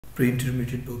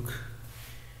Pre-intermediate book,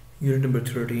 unit number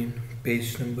 13,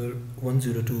 page number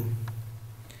 102,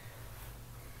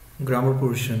 grammar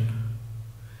portion.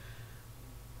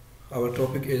 Our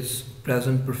topic is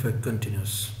present perfect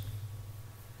continuous.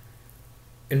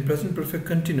 In present perfect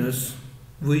continuous,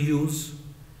 we use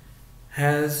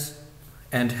has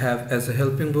and have as a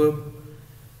helping verb,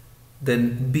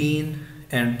 then been,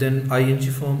 and then ing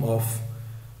form of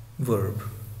verb.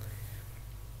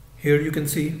 Here you can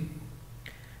see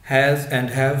has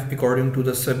and have according to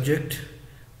the subject,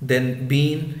 then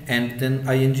been, and then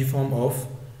ing form of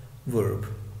verb.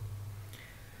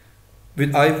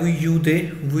 With I, we, you,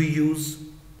 they, we use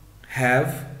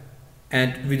have,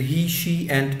 and with he, she,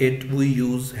 and it, we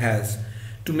use has.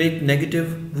 To make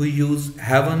negative, we use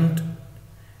haven't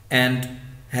and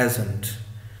hasn't.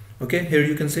 Okay, here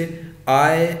you can say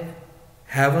I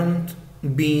haven't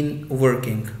been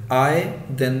working. I,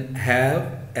 then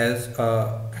have as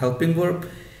a helping verb,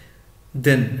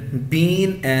 then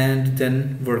been, and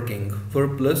then working,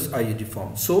 verb plus ing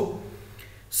form. So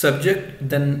subject,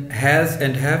 then has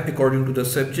and have according to the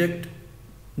subject,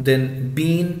 then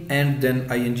been, and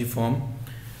then ing form.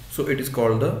 So it is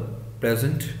called the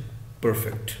present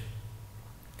perfect.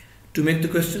 To make the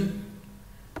question,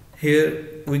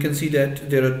 here we can see that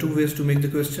there are two ways to make the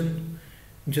question.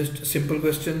 Just simple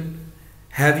question,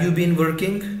 have you been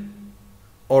working,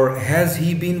 or has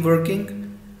he been working?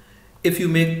 If you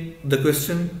make the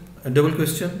question a double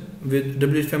question with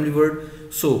WH family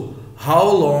word, so how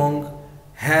long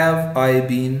have I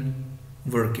been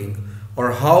working,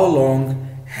 or how long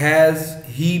has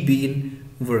he been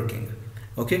working?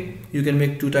 Okay, you can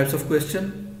make two types of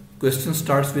question. Question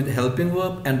starts with helping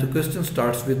verb, and the question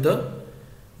starts with the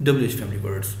WH family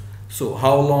words. So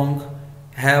how long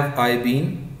have I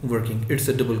been working? It's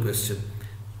a double question.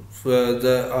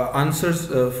 The answers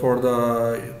for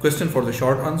the question for the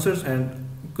short answers, and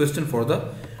question for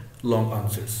the long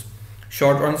answers.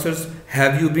 Short answers,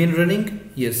 have you been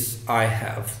running? Yes, I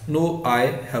have. No, I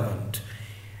haven't.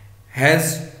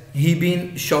 Has he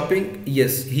been shopping?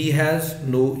 Yes, he has.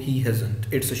 No, he hasn't.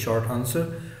 It's a short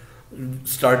answer.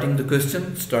 Starting the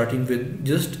question, starting with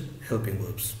just helping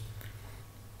verbs.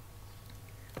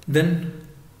 Then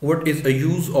what is a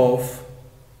use of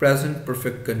present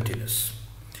perfect continuous?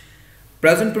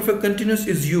 Present perfect continuous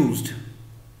is used,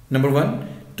 number one,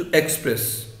 to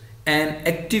express an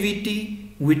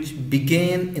activity which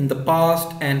began in the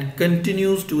past and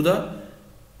continues to the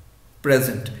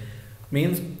present.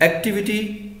 Means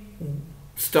activity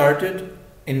started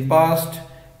in past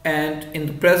and in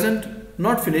the present,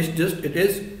 not finished, just it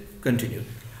is continued.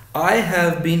 I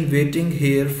have been waiting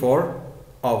here for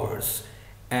hours,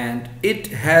 and it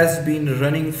has been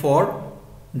running for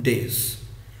days.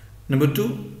 Number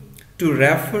two, to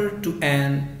refer to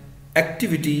an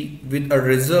activity with a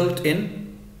result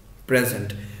in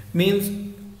present.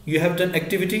 Means you have done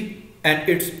activity and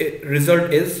its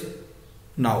result is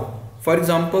now. For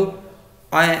example,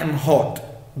 I am hot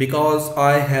because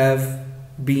I have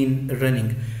been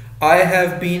running. I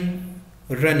have been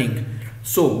running.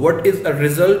 So what is a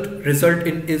result? Result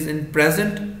is in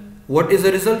present. What is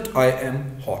the result? I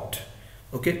am hot.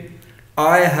 Okay.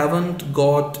 I haven't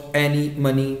got any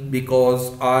money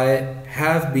because I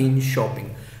have been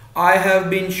shopping. I have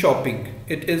been shopping.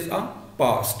 It is a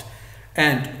past.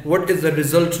 And what is the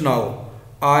result now?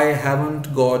 I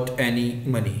haven't got any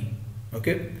money.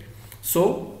 Okay.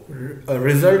 So a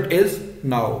result is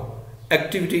now.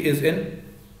 Activity is in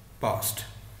past.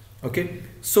 Okay.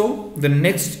 So the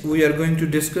next we are going to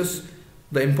discuss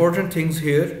the important things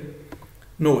here.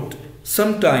 Note,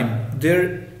 sometime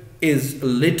there is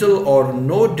little or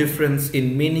no difference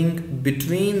in meaning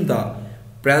between the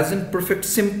present perfect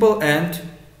simple and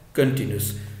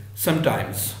continuous.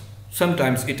 Sometimes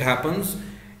it happens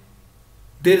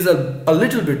there is a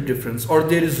little bit difference, or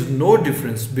there is no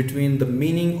difference between the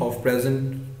meaning of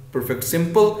present perfect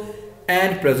simple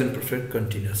and present perfect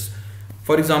continuous.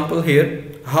 For example,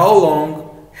 here, how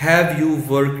long have you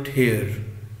worked here?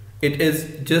 It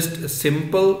is just a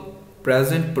simple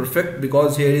present perfect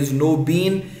because here is no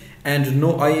been and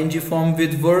no ing form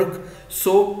with work.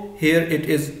 So here it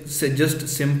is just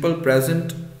simple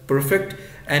present perfect.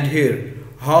 And here,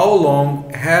 how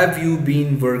long have you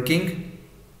been working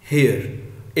here?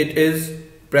 It is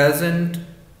present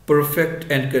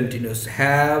perfect and continuous,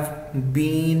 have,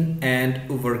 been,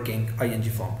 and working ing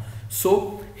form.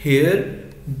 So here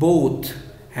both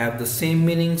have the same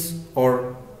meanings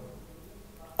or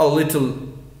a little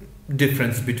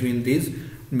difference between these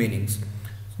meanings.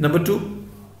 Number two,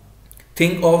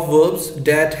 think of verbs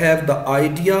that have the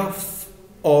idea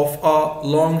of a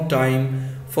long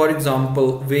time. For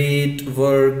example, wait,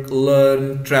 work,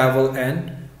 learn, travel,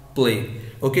 and play.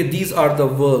 Okay, these are the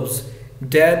verbs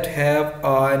that have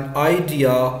an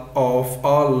idea of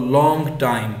a long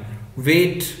time.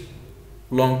 Wait,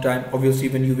 long time. Obviously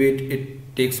when you wait,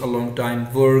 it takes a long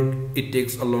time. Work, it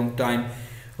takes a long time.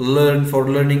 Learn, for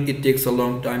learning, it takes a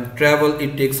long time. Travel,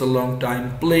 it takes a long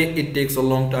time. Play, it takes a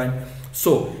long time.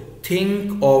 So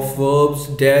think of verbs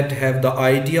that have the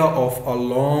idea of a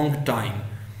long time.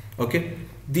 Okay,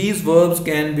 these verbs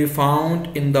can be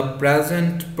found in the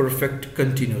present perfect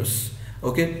continuous.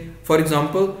 Okay, for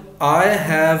example, I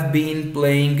have been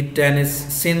playing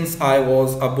tennis since I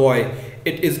was a boy.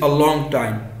 It is a long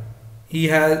time. He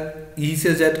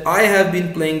says that I have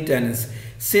been playing tennis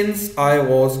since I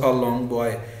was a long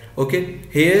boy. Okay,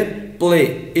 here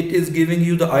play, it is giving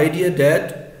you the idea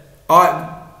that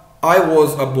I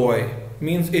was a boy,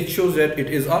 means it shows that it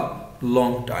is a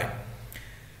long time.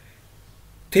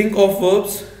 Think of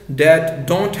verbs that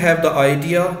don't have the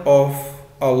idea of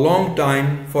a long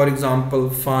time. For example,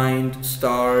 find,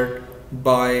 start,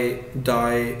 buy,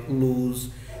 die, lose,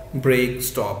 break,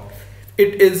 stop.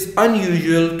 It is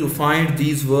unusual to find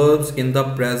these verbs in the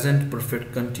present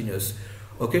perfect continuous.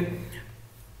 Okay,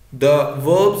 the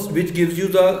verbs which gives you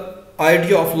the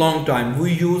idea of long time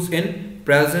we use in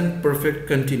present perfect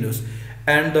continuous,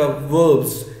 and the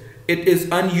verbs, it is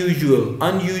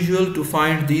unusual to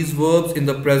find these verbs in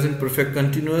the present perfect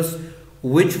continuous.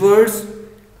 Which words?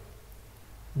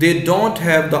 They don't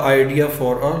have the idea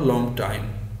for a long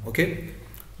time. Okay,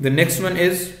 the next one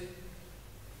is,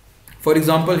 for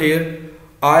example, here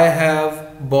I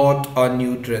have bought a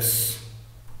new dress.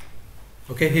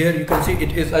 Okay, here you can see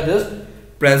it is a just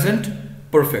present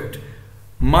perfect.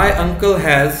 My uncle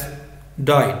has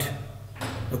died.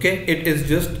 Okay, it's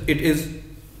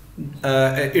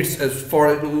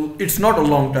not a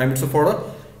long time, it's for a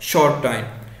short time.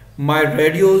 My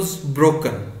radio's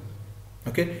broken.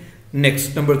 Okay,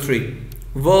 next, number 3,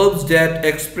 verbs that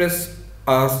express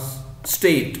a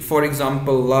state. For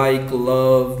example, like,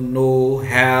 love, know,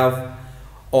 have,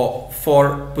 or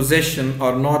for possession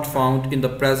are not found in the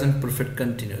present perfect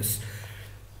continuous.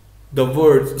 The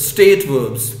words state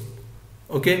verbs.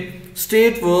 Okay,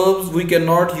 state verbs we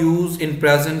cannot use in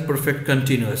present perfect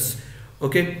continuous.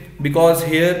 Okay, because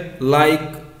here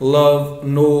like, love,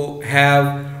 know,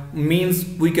 have means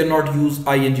we cannot use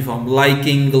ing form.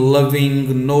 Liking,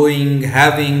 loving, knowing,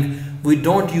 having, we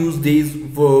don't use these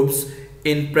verbs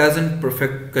in present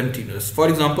perfect continuous. For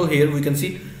example, here we can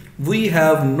see we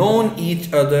have known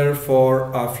each other for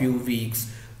a few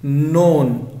weeks.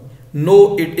 Known,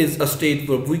 know, it is a state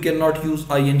verb. We cannot use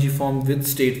ing form with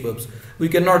state verbs. We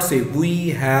cannot say we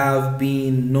have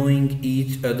been knowing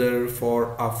each other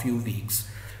for a few weeks.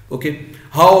 Okay,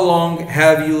 how long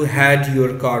have you had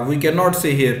your car? We cannot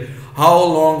say here how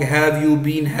long have you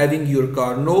been having your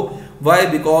car. No, why?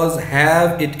 Because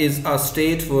have, it is a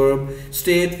state verb.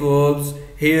 State verbs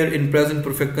here in present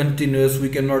perfect continuous we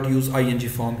cannot use ing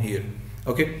form here.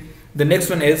 Okay, the next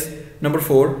one is number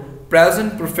 4,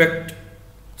 present perfect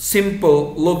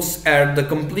simple looks at the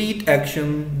complete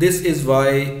action. This is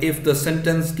why if the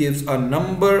sentence gives a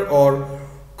number or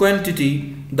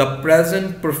quantity, the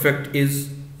present perfect is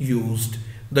used.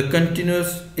 The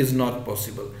continuous is not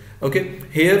possible. Okay,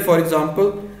 here for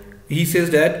example he says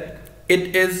that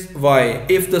it is why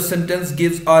if the sentence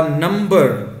gives a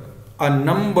number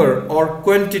or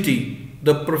quantity,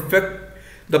 the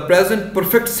present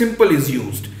perfect simple is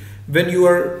used. When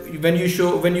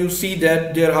you see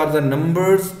that there are the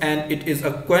numbers and it is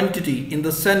a quantity in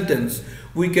the sentence,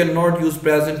 we cannot use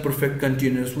present perfect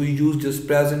continuous, we use just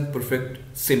present perfect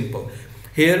simple.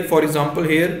 Here for example,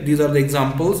 here these are the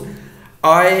examples.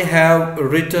 I have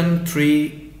written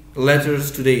 3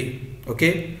 letters today.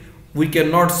 Okay, we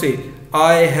cannot say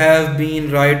I have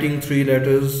been writing 3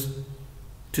 letters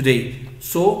today.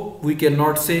 So we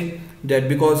cannot say that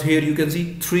because here you can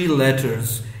see 3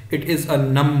 letters, it is a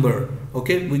number.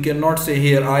 Okay, we cannot say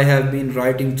here I have been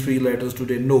writing 3 letters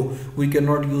today. No, we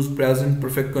cannot use present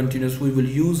perfect continuous. We will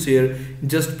use here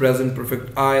just present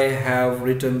perfect. I have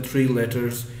written 3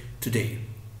 letters today.